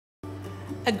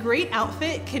A great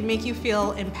outfit can make you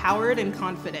feel empowered and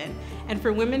confident. And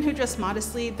for women who dress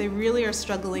modestly, they really are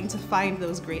struggling to find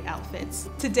those great outfits.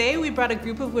 Today, we brought a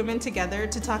group of women together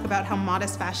to talk about how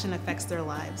modest fashion affects their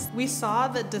lives. We saw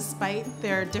that despite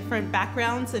their different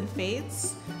backgrounds and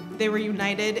faiths, they were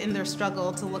united in their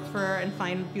struggle to look for and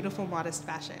find beautiful, modest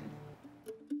fashion.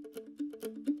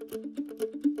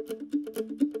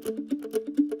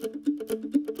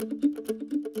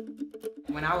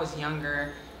 When I was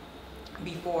younger,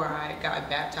 before I got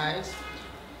baptized,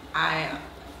 I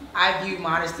view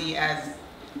modesty as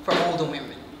for older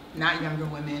women, not younger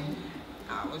women.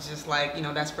 I was just like, you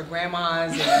know, that's for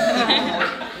grandmas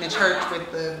and in the church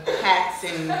with the hats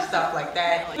and stuff like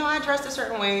that. You know, I dressed a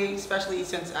certain way, especially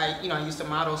since I used to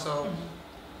model, so,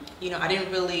 you know, I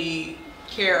didn't really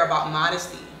care about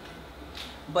modesty.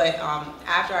 But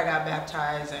after I got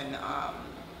baptized, and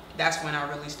that's when I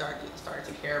really started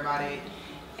to care about it.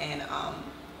 And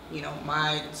you know,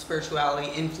 my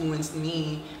spirituality influenced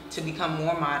me to become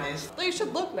more modest. You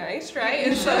should look nice, right?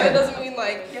 And so it doesn't mean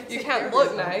like you can't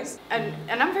look nice. And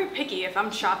I'm very picky. If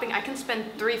I'm shopping, I can spend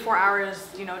 3-4 hours,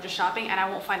 you know, just shopping, and I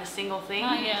won't find a single thing.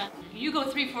 Oh yeah. You go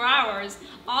 3-4 hours,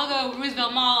 I'll go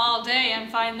Roosevelt Mall all day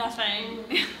and find nothing.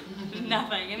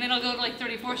 Nothing. And then I'll go to like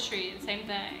 34th Street, same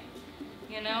thing.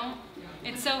 You know?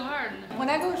 It's so hard. When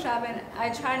I go shopping, I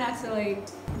try not to like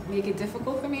make it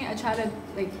difficult for me. I try to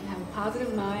like have a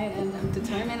positive mind, and I'm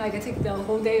determined. Like I take the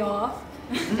whole day off.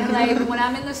 And like when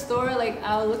I'm in the store, like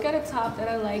I'll look at a top that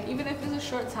I like, even if it's a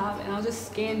short top, and I'll just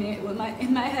scan it with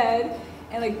in my head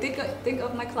and like think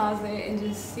of my closet and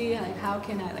just see like how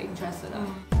can I like dress it up.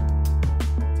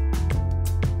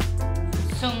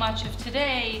 So much of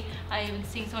today, I've been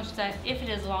seeing so much that if it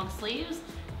is long sleeves,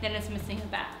 then it's missing the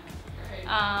back.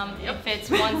 If it's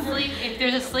one sleeve, if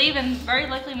there's a sleeve, then very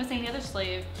likely missing the other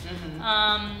sleeve.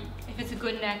 If it's a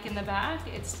good neck in the back,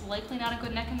 it's likely not a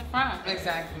good neck in the front.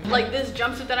 Exactly. Like this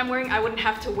jumpsuit that I'm wearing, I wouldn't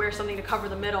have to wear something to cover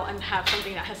the middle and have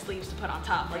something that has sleeves to put on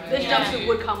top. Like this jumpsuit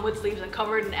would come with sleeves and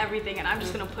covered and everything, and I'm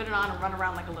just gonna put it on and run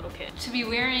around like a little kid. To be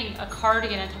wearing a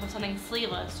cardigan on top of something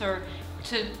sleeveless, or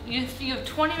you have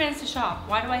 20 minutes to shop,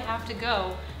 why do I have to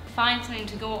go find something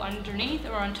to go underneath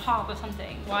or on top of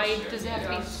something? Why does it have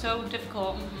to be so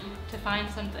difficult to find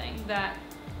something that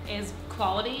is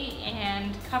quality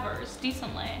and covers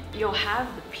decently? You'll have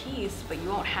the piece, but you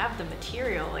won't have the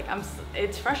material. Like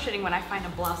it's frustrating when I find a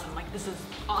blouse. I'm like, this is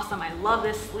awesome. I love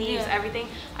this, sleeves, everything.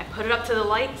 I put it up to the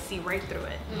light, see right through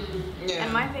it.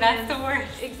 And my thing That's the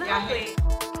worst. Exactly.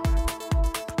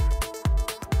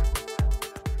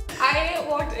 I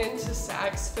walked into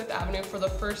Saks Fifth Avenue for the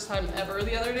first time ever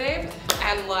the other day,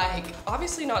 and like,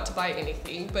 obviously not to buy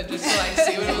anything, but just to like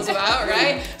see what it was about,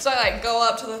 right? So I like go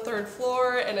up to the 3rd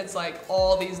floor, and it's like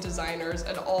all these designers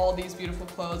and all these beautiful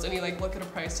clothes, and you like look at a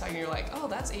price tag and you're like, oh,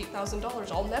 that's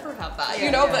 $8,000, I'll never have that,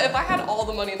 you know? But if I had all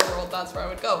the money in the world, that's where I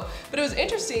would go. But it was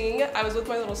interesting, I was with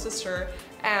my little sister,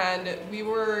 and we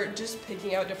were just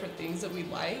picking out different things that we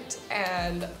liked,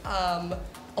 and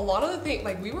a lot of the things,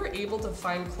 like we were able to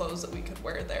find clothes that we could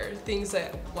wear there, things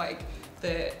that like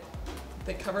that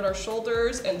covered our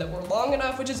shoulders and that were long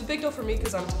enough, which is a big deal for me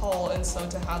because I'm tall, and so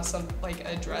to have some like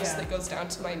a dress that goes down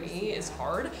to my knee is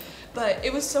hard. But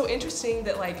it was so interesting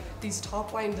that like these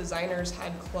top line designers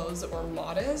had clothes that were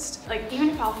modest. Like even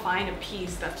if I'll find a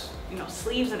piece that's, you know,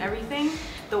 sleeves and everything,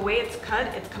 the way it's cut,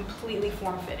 it's completely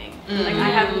form-fitting. Like I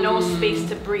have no space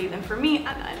to breathe, and for me,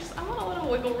 I want a little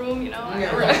wiggle room, you know.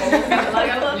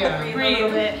 I love to breathe a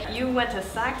little bit. You went to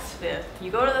Saks Fifth, you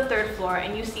go to the 3rd floor,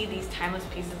 and you see these timeless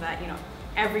pieces that, you know,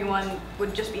 everyone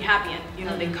would just be happy in. You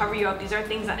know, they cover you up. These are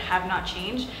things that have not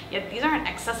changed, yet these aren't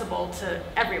accessible to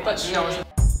everyone. That's true.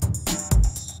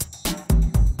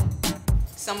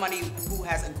 Somebody who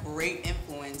has a great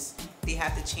influence, they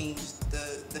have to change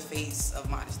the face of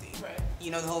modesty. Right.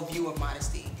 You know, the whole view of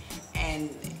modesty. And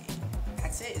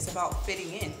that's it. It's about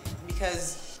fitting in,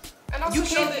 because and also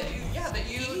show that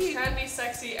you can be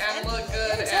sexy and look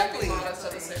good and be modest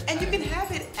at the same time. And you can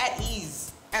have it at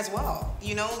ease as well.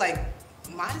 You know, like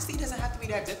modesty doesn't have to be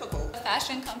that difficult.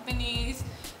 Fashion companies,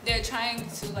 they're trying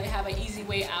to like have an easy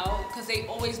way out because they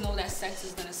always know that sex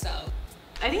is gonna sell.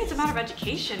 I think it's a matter of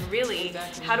education, really.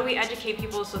 Exactly. How do we educate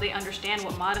people so they understand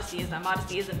what modesty is? That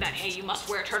modesty isn't that, hey, you must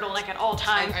wear a turtleneck at all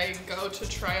times. I go to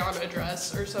try on a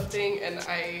dress or something, and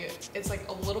it's like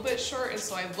a little bit short, and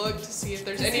so I look to see if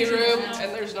there's any room,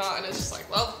 and there's not, and it's just like,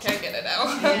 well, can't get it now.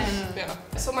 Yeah.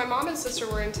 So my mom and sister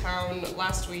were in town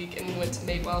last week, and we went to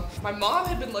Madewell. My mom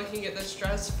had been looking at this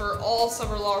dress for all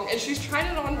summer long, and she's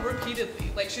tried it on repeatedly.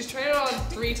 Like, she's tried it on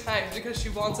 3 times because she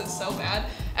wants it so bad.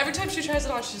 Every time she tries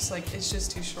it on, she's just like, it's just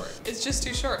just too short. It's just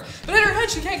too short. But in her head,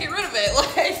 she can't get rid of it.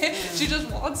 Like, she just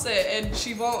wants it, and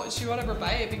she won't ever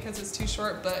buy it because it's too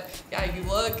short. But yeah, you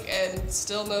look and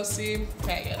still no seam,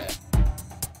 can't get it.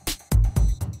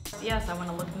 Yes, I want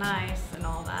to look nice and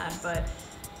all that, but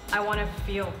I want to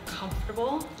feel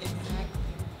comfortable. Exactly.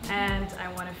 And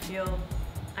I want to feel,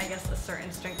 I guess, a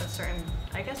certain strength, a certain,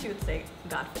 I guess you would say,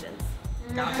 confidence.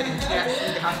 Confidence,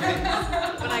 yes,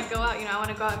 confidence. When I go out, I want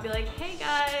to go out and be like, hey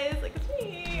guys, like, it's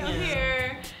me, I'm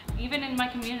here. Even in my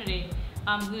community,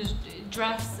 who's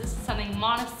dressed something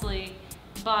modestly,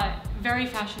 but very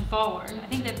fashion forward. I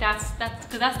think that's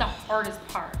because that's the hardest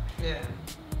part. Yeah.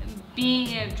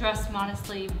 Being dressed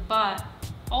modestly, but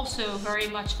also very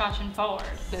much fashion forward.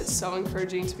 It's so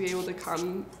encouraging to be able to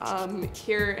come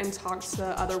here and talk to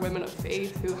other women of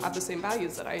faith who have the same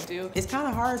values that I do. It's kind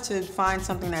of hard to find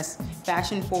something that's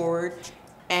fashion forward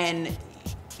and,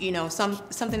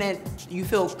 something that you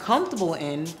feel comfortable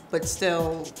in, but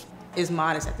still is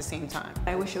modest at the same time.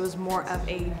 I wish it was more of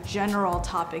a general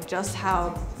topic, just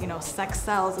how, sex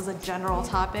sells is a general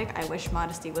topic. I wish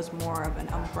modesty was more of an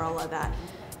umbrella that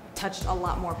touched a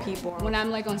lot more people. When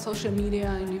I'm like on social media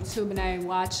and YouTube and I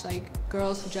watch like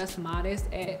girls who dress modest,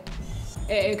 it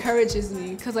encourages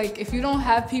me, because like if you don't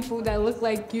have people that look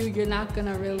like you, you're not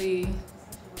gonna really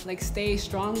like stay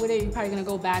strong with it. You're probably gonna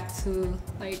go back to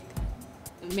like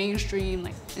mainstream,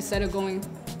 like instead of going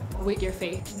with your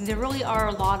faith. There really are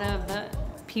a lot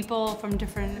of people from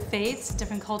different faiths,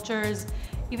 different cultures,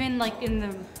 even like in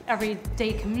the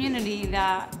everyday community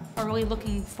that are really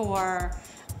looking for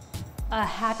a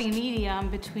happy medium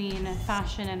between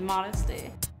fashion and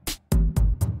modesty.